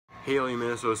Haley,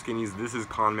 Minnesota Skinnies, this is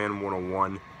Conman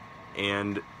 101,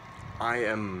 and I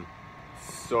am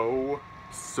so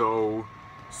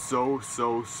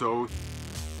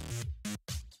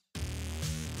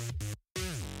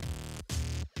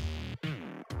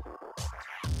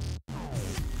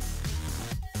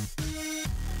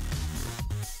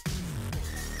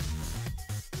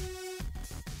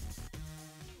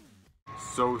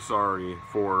sorry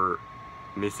for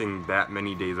missing that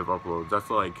many days of uploads. That's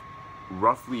like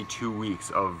roughly 2 weeks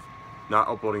of not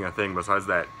uploading a thing besides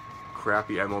that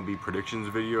crappy MLB predictions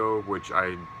video, which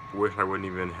I wish I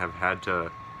wouldn't even have had to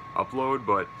upload,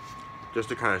 but just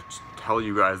to kind of tell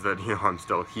you guys that, I'm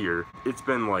still here. It's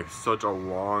been like such a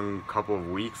long couple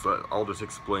of weeks that I'll just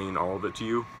explain all of it to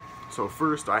you. So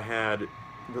first, I had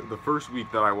the first week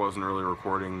that I wasn't really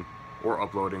recording or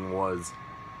uploading was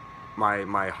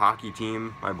my hockey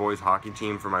team, my boys hockey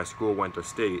team for my school went to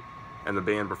state, and the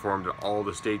band performed at all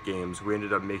the state games. We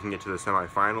ended up making it to the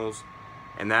semifinals,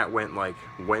 and that went like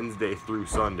Wednesday through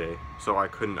Sunday, so I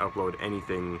couldn't upload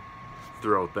anything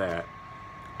throughout that.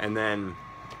 And then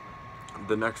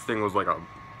the next thing was like a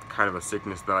kind of a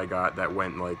sickness that I got that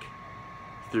went like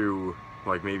through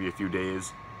like maybe a few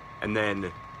days, and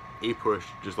then APUSH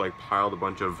just like piled a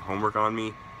bunch of homework on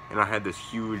me, and I had this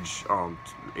huge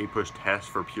APUSH test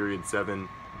for period 7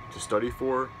 to study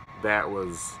for. That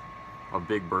was a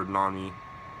big burden on me.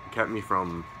 It kept me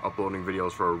from uploading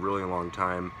videos for a really long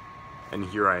time, and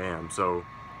here I am. So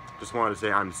just wanted to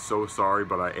say I'm so sorry,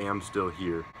 but I am still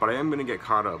here. But I am going to get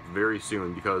caught up very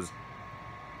soon, because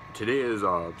today is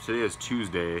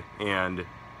Tuesday, and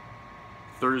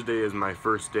Thursday is my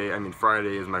first day,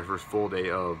 Friday is my first full day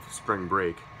of spring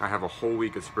break. I have a whole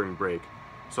week of spring break.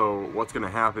 So what's going to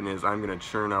happen is I'm going to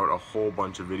churn out a whole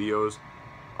bunch of videos.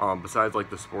 Besides like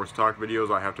the sports talk videos,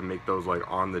 I have to make those like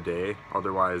on the day,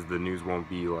 otherwise the news won't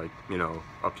be like,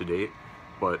 up to date.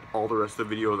 But all the rest of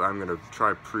the videos, I'm going to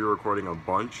try pre-recording a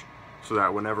bunch, so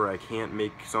that whenever I can't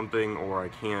make something or I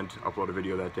can't upload a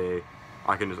video that day,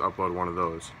 I can just upload one of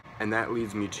those. And that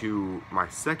leads me to my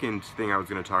second thing I was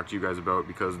going to talk to you guys about,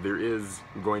 because there is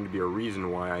going to be a reason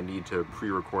why I need to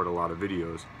pre-record a lot of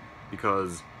videos.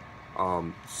 Because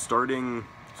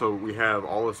so we have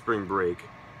all of spring break.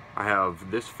 I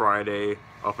have this Friday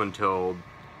up until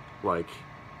like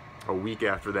a week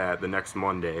after that, the next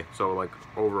Monday, so like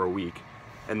over a week.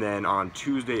 And then on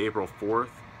Tuesday, April 4th,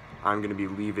 I'm going to be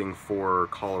leaving for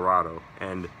Colorado,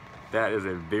 and that is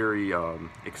a very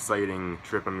exciting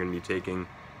trip I'm going to be taking.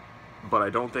 But I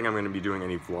don't think I'm going to be doing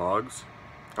any vlogs.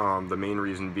 The main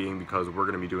reason being because we're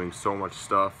going to be doing so much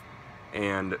stuff,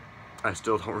 and I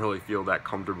still don't really feel that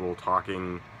comfortable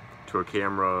talking to a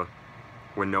camera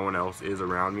when no one else is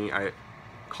around me.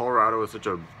 Colorado is such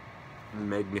a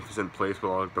magnificent place with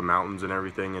all like the mountains and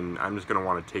everything, and I'm just going to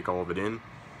want to take all of it in.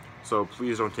 So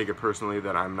please don't take it personally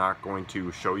that I'm not going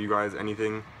to show you guys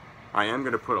anything. I am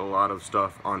going to put a lot of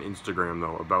stuff on Instagram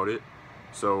though about it.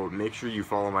 So make sure you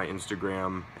follow my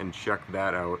Instagram and check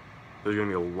that out. There's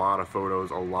going to be a lot of photos,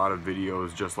 a lot of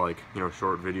videos, just like,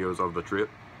 short videos of the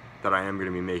trip that I am going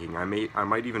to be making. I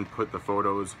might even put the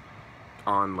photos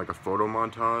on like a photo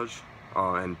montage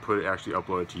and actually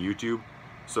upload it to YouTube.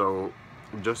 So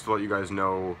just to let you guys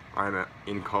know, I'm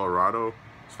in Colorado,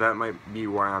 so that might be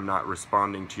why I'm not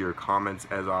responding to your comments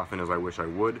as often as I wish I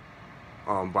would.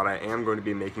 But I am going to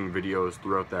be making videos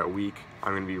throughout that week.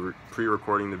 I'm going to be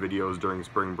pre-recording the videos during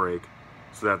spring break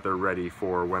so that they're ready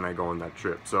for when I go on that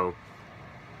trip. So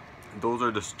those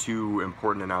are just two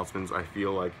important announcements I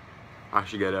feel like I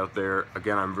should get out there.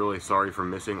 Again, I'm really sorry for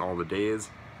missing all the days.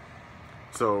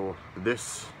 So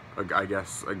this, I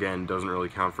guess, again, doesn't really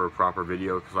count for a proper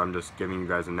video because I'm just giving you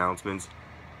guys announcements.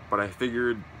 But I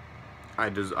figured I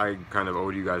kind of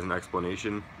owed you guys an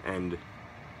explanation, and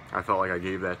I felt like I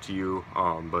gave that to you,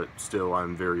 but still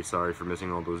I'm very sorry for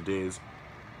missing all those days.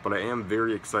 But I am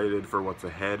very excited for what's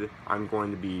ahead. I'm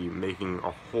going to be making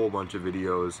a whole bunch of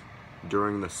videos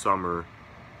during the summer,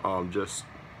 just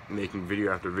making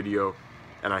video after video,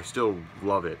 and I still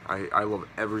love it. I love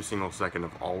every single second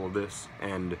of all of this,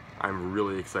 and I'm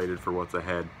really excited for what's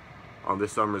ahead.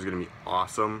 This summer is going to be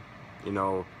awesome.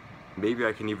 Maybe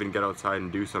I can even get outside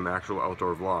and do some actual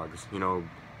outdoor vlogs,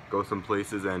 go some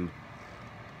places, and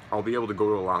I'll be able to go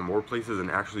to a lot more places and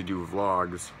actually do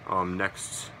vlogs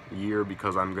next year,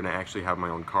 because I'm going to actually have my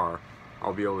own car.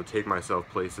 I'll be able to take myself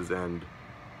places, and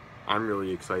I'm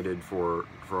really excited for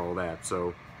all that.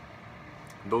 So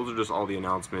those are just all the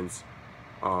announcements.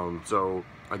 So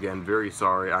again, very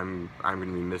sorry I'm going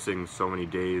to be missing so many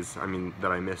days.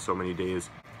 That I missed so many days.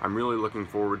 I'm really looking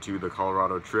forward to the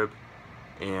Colorado trip,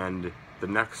 and the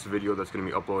next video that's going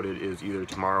to be uploaded is either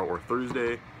tomorrow or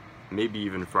Thursday. maybe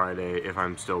even Friday if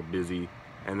I'm still busy,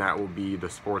 and that will be the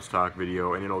sports talk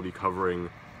video, and it'll be covering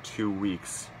 2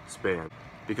 weeks span,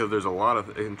 because there's a lot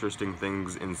of interesting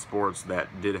things in sports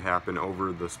that did happen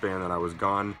over the span that I was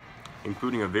gone,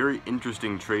 including a very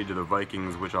interesting trade to the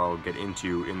Vikings, which I'll get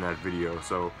into in that video.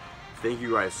 So thank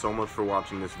you guys so much for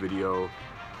watching this video.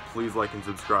 Please like and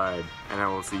subscribe, and I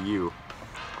will see you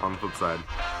on the flip side.